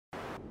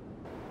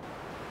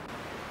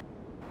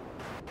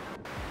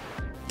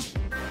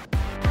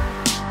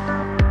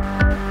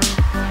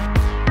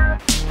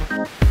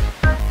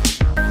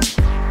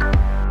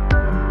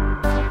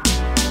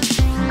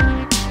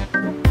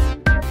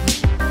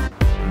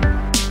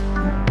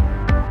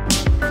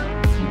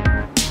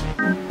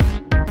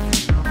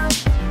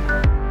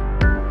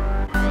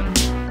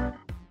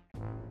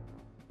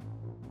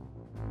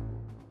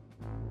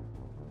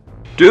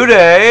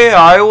Today,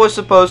 I was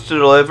supposed to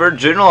deliver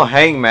General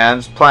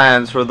Hangman's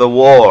plans for the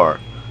war.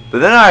 But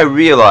then I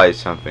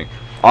realized something.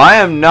 I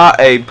am not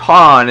a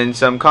pawn in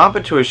some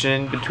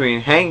competition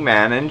between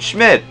Hangman and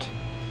Schmidt.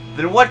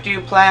 Then what do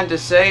you plan to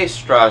say,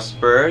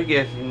 Strasbourg,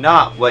 if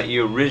not what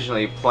you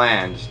originally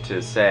planned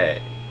to say?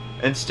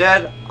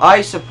 Instead, I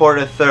support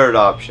a third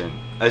option,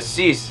 a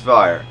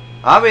ceasefire.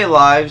 How many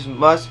lives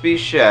must be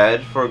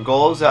shed for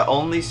goals that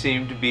only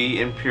seem to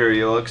be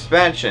imperial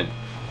expansion?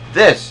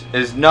 This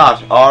is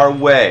not our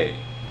way.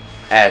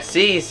 A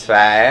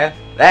ceasefire?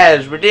 That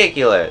is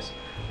ridiculous.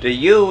 Do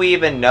you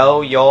even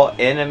know your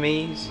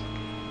enemies?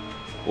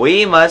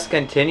 We must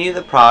continue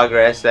the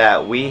progress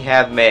that we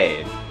have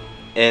made,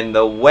 in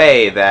the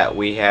way that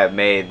we have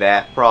made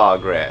that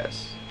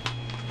progress.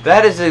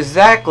 That is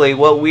exactly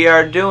what we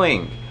are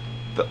doing.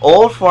 The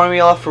old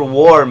formula for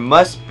war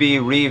must be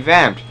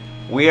revamped.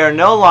 We are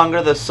no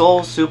longer the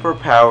sole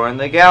superpower in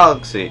the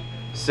galaxy.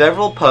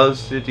 Several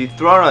posts to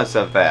dethrone us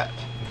of that.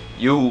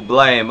 You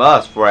blame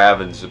us for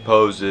having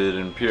supposed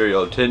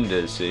imperial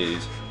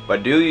tendencies,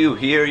 but do you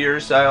hear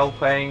yourself,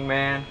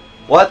 Hangman?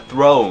 What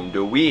throne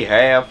do we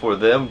have for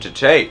them to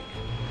take?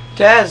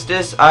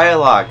 Tasdis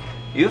Ilok,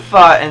 you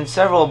fought in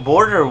several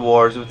border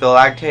wars with the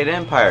Lactate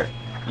Empire.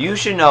 You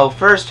should know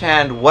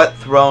firsthand what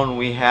throne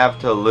we have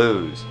to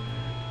lose.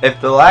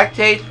 If the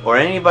Lactate or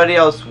anybody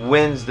else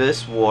wins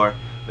this war,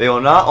 they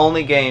will not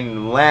only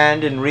gain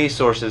land and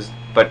resources,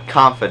 but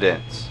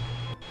confidence.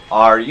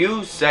 Are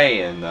you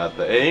saying that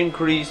the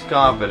increased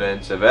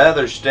confidence of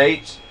other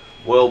states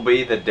will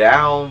be the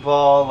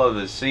downfall of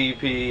the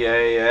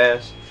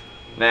CPAS?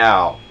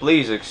 Now,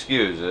 please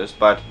excuse us,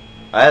 but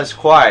that's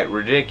quite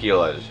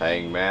ridiculous,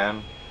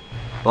 Hangman.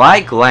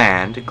 Like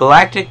land,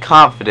 galactic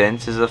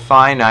confidence is a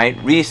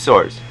finite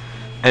resource.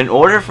 In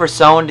order for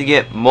someone to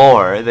get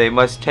more, they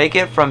must take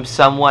it from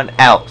someone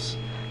else.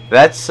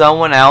 That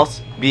someone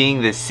else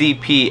being the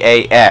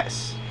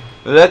CPAS.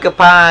 Look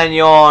upon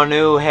your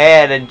new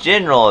head of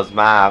generals,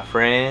 my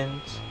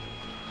friends.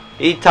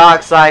 He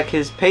talks like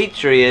his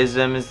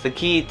patriotism is the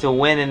key to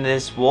winning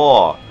this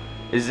war.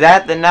 Is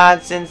that the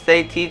nonsense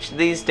they teach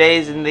these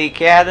days in the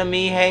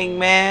academy,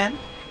 Hangman?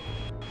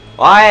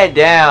 Quiet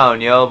down,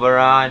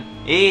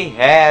 Yoberon. He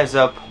has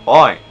a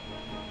point.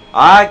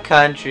 Our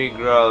country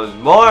grows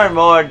more and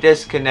more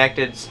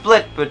disconnected,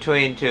 split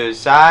between two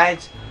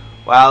sides,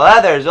 while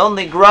others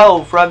only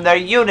grow from their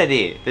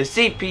unity. The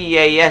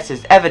CPAS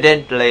is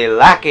evidently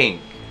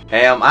lacking.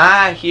 Am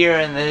I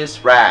hearing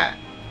this right?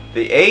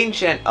 The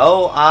ancient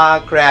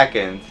OR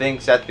Kraken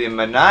thinks that the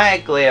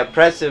maniacally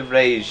oppressive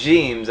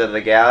regimes of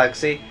the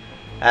galaxy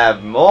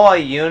have more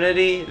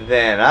unity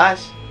than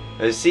us,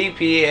 the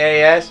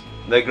CPAS,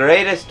 the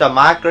greatest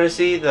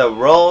democracy the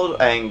world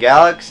and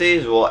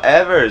galaxies will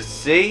ever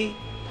see?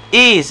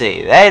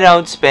 Easy. They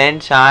don't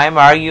spend time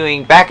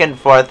arguing back and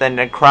forth in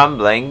a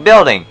crumbling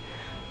building.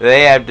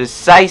 They have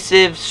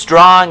decisive,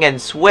 strong, and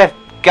swift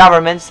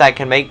governments that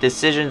can make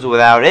decisions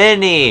without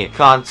any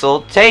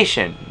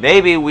consultation.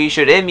 Maybe we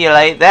should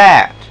emulate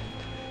that.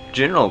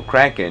 General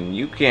Kraken,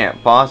 you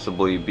can't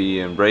possibly be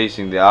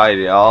embracing the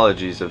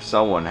ideologies of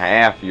someone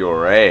half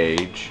your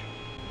age.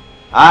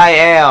 I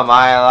am,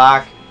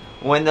 Ilok.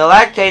 When the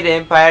Lactate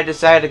Empire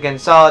decided to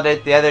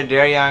consolidate the other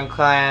Daryon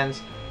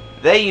clans,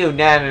 they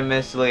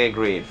unanimously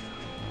agreed.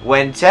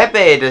 When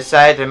Tepe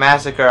decided to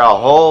massacre a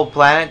whole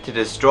planet to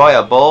destroy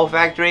a bowl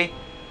factory,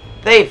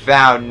 they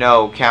found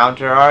no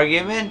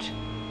counter-argument.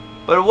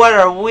 But what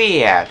are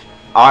we at?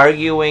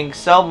 Arguing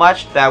so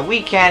much that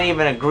we can't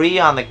even agree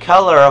on the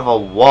color of a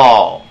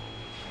wall.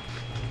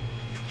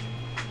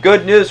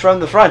 Good news from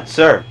the front,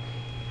 sir.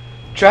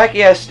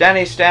 Trachea,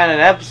 Stanistan, and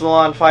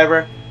Epsilon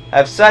Fiber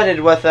have sided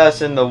with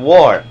us in the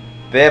war.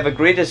 They have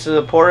agreed to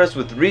support us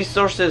with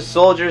resources,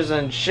 soldiers,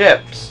 and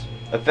ships,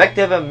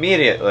 effective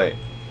immediately.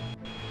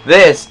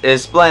 This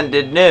is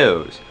splendid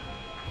news.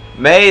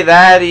 May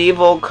that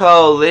evil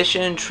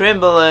coalition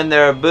tremble in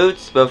their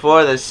boots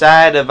before the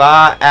sight of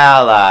our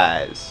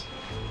allies.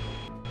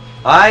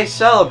 I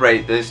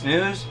celebrate this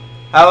news.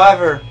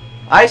 However,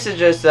 I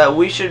suggest that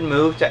we should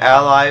move to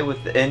ally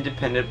with the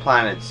Independent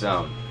Planet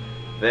Zone.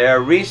 They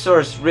are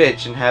resource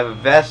rich and have a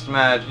vast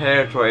amount of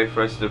territory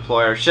for us to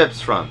deploy our ships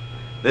from.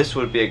 This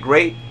would be a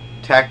great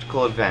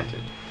tactical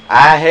advantage.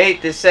 I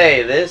hate to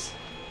say this,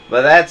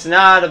 but that's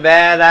not a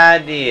bad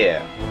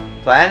idea.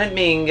 Planet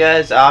Minga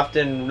is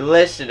often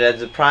listed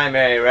as the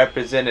primary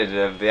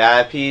representative of the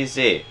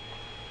IPZ.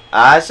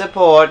 I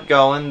support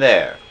going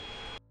there.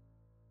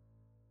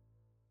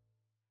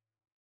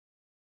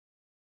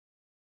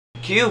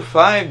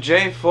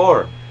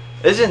 Q5J4.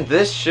 Isn't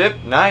this ship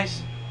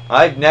nice?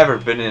 I've never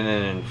been in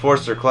an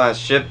Enforcer class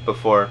ship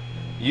before.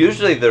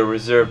 Usually they're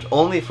reserved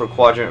only for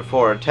Quadrant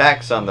 4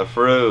 attacks on the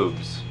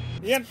Froobs.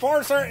 The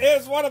Enforcer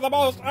is one of the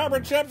most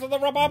armored ships of the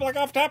Republic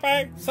of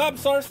Tepe. Some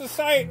sources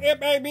say it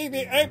may be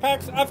the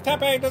apex of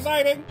Tepe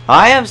designing.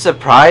 I am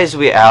surprised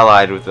we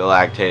allied with the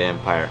Lactate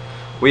Empire.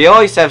 We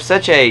always have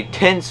such a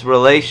tense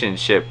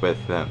relationship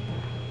with them.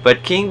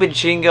 But King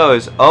Bichingo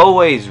is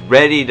always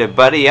ready to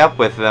buddy up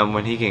with them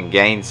when he can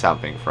gain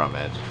something from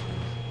it.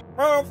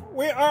 Approved.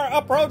 We are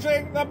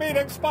approaching the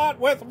meeting spot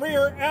with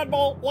Rear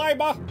Admiral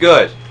Lima.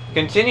 Good.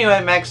 Continue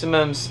at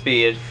maximum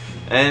speed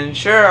and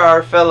ensure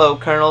our fellow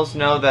colonels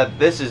know that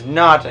this is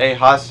not a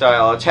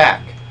hostile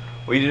attack.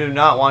 We do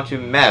not want to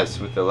mess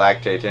with the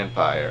Lactate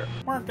Empire.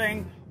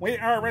 Working. We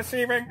are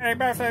receiving a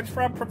message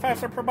from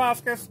Professor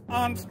Proboscis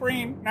on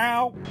screen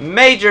now.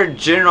 Major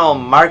General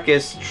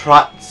Marcus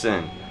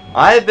Trotzen,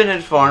 I have been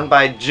informed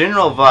by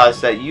General Voss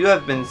that you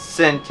have been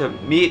sent to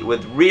meet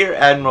with Rear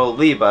Admiral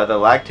Liba, the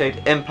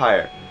Lactate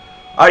Empire.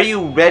 Are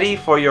you ready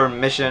for your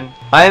mission?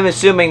 I am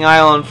assuming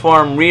I'll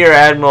inform Rear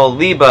Admiral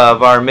Liba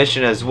of our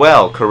mission as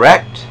well,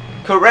 correct?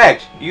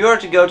 Correct. You are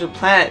to go to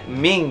planet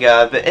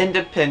Minga, the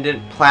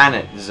Independent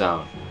Planet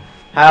Zone.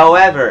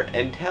 However,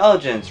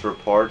 intelligence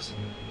reports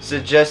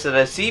suggest that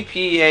a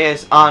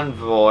CPAS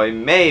envoy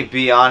may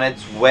be on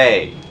its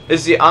way.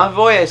 Is the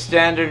envoy a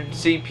standard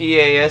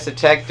CPAS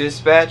attack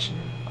dispatch?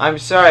 I'm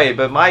sorry,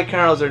 but my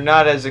colonels are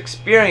not as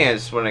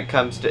experienced when it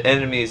comes to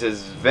enemies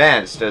as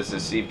advanced as the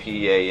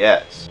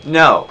CPAS.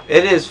 No,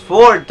 it is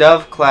 4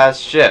 Dove-class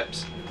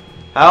ships.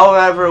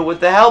 However, with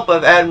the help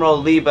of Admiral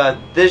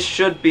Liba, this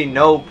should be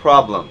no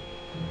problem.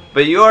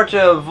 But you are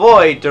to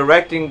avoid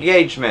direct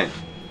engagement.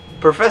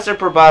 Professor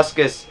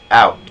Proboscis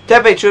out.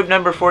 Tepe Troop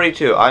number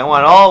 42, I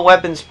want all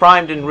weapons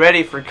primed and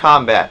ready for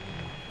combat.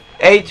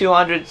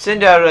 A200,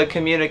 send out a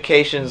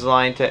communications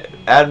line to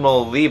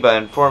Admiral Liba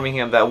informing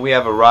him that we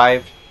have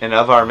arrived and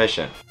of our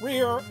mission.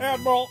 Rear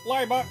Admiral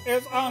Lima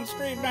is on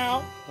screen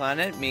now.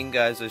 Planet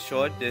Minga is a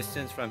short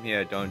distance from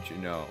here, don't you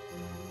know?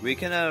 We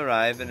can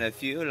arrive in a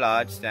few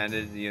large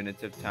standard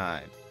units of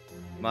time.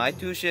 My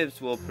 2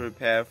 ships will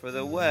prepare for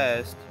the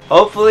west.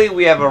 Hopefully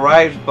we have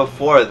arrived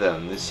before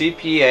them. The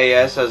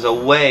CPAS has a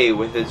way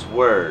with its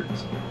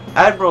words.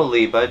 Admiral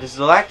Liba, does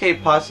the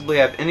Lactate possibly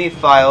have any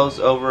files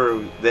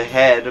over the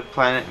head of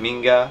planet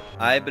Minga?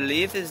 I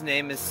believe his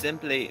name is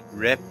simply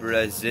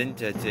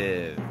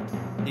Representative.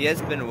 He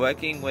has been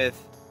working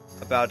with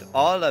about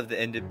all of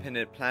the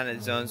independent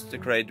planet zones to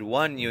create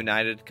one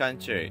united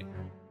country.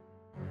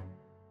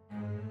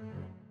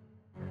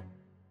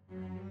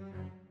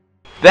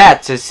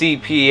 That's a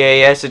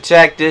CPAS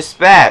attack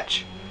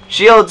dispatch.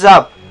 Shields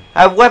up.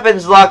 Have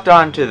weapons locked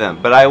onto them,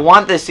 but I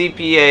want the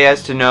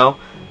CPAS to know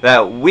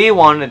that we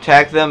won't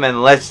attack them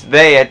unless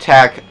they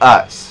attack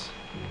us.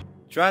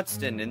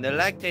 Trotston, in the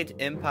Lactate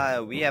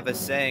Empire we have a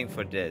saying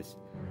for this.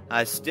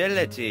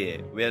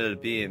 Hostility will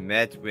be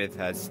met with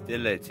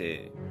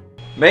hostility.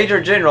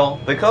 Major General,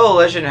 the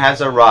coalition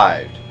has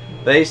arrived.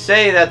 They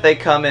say that they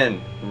come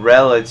in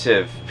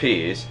relative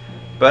peace,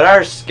 but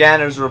our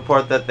scanners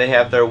report that they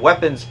have their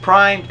weapons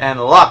primed and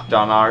locked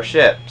on our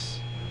ships.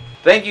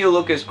 Thank you,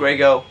 Lucas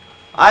Grego.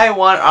 I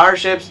want our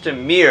ships to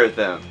mirror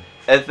them.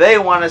 If they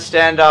want a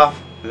standoff,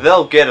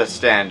 they'll get a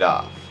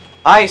standoff.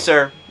 Aye,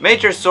 sir.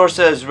 Major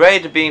Sorsa is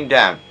ready to beam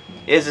down.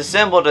 He has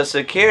assembled a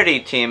security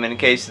team in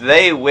case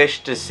they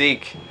wish to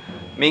seek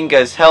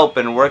Minga's help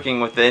in working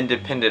with the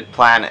independent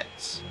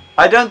planets.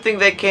 I don't think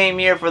they came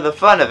here for the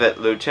fun of it,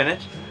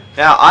 Lieutenant.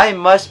 Now I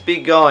must be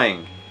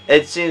going.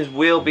 It seems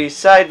we'll be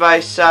side by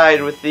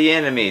side with the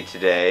enemy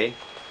today.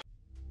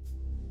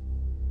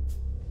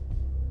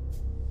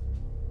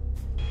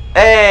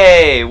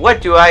 Hey,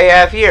 what do I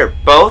have here?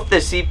 Both the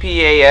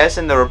CPAS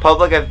and the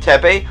Republic of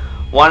Tepe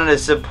wanted to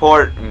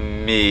support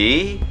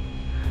me?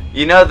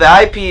 You know, the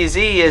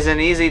IPZ isn't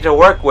easy to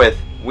work with.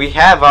 We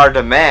have our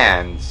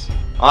demands.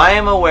 I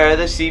am aware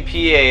the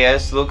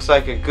CPAS looks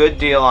like a good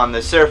deal on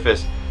the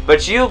surface,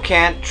 but you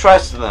can't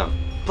trust them.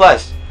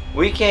 Plus,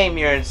 we came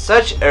here in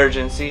such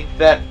urgency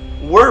that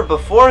we're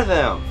before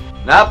them.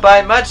 Not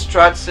by much,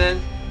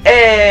 Trotzen.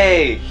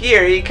 Hey,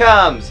 here he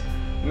comes.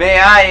 May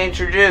I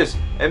introduce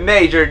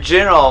Major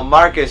General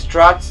Marcus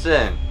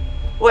Trotzen.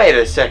 Wait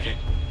a second.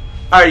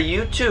 Are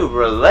you two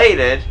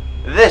related?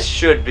 This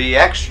should be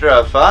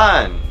extra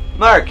fun.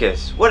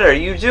 Marcus, what are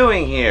you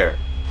doing here?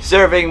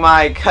 Serving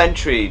my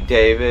country,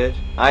 David.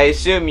 I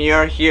assume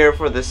you're here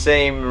for the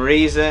same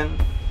reason?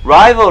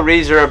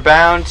 Rivalries are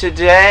abound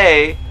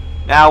today.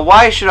 Now,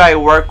 why should I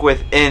work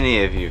with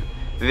any of you?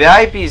 The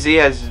IPZ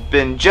has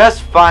been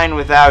just fine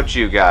without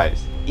you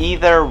guys.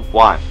 Either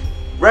one.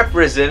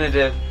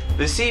 Representative,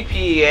 the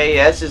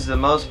CPAS is the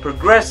most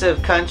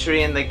progressive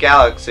country in the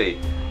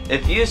galaxy.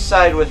 If you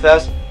side with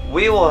us,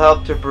 we will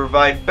help to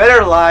provide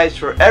better lives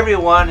for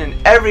everyone and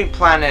every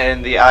planet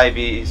in the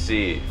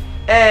IBC.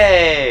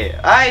 Hey,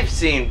 I've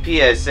seen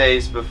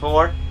PSAs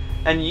before,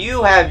 and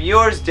you have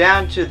yours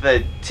down to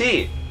the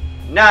T.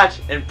 Not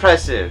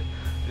impressive.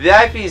 The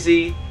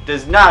IPZ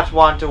does not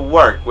want to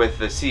work with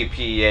the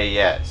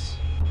CPAS.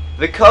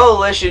 The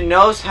Coalition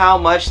knows how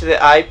much the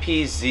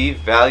IPZ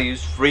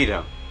values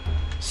freedom.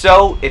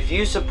 So, if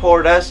you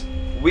support us,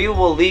 we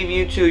will leave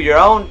you to your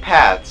own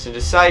paths and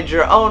decide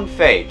your own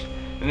fate,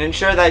 and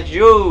ensure that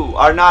you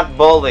are not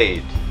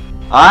bullied.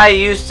 I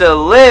used to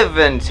live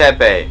in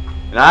Tepe,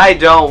 and I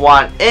don't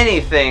want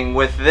anything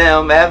with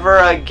them ever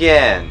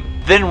again.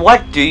 Then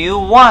what do you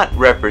want,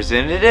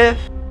 Representative?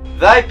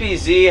 The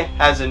IPZ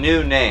has a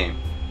new name,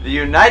 the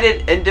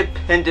United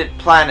Independent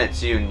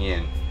Planets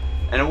Union.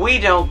 and we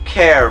don't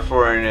care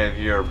for any of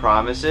your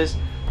promises.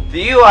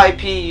 The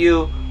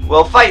UIPU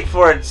will fight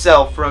for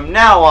itself from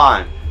now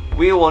on.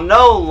 We will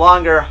no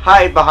longer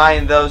hide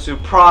behind those who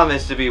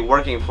promise to be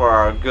working for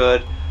our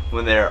good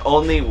when they're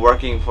only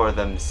working for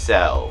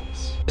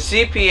themselves. The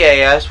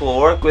CPAS will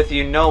work with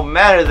you no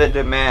matter the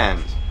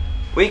demands.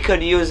 We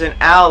could use an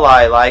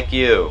ally like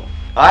you.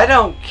 I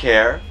don't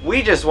care.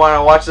 We just want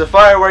to watch the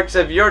fireworks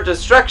of your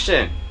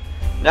destruction.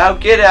 Now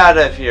get out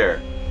of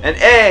here.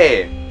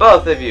 And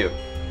both of you,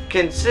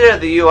 consider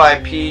the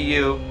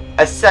UIPU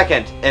a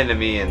second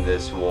enemy in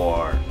this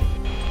war.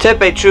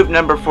 Tepe Troop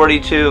number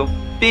 42,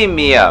 beam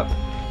me up.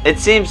 It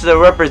seems the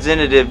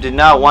representative did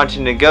not want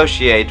to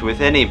negotiate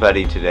with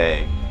anybody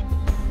today.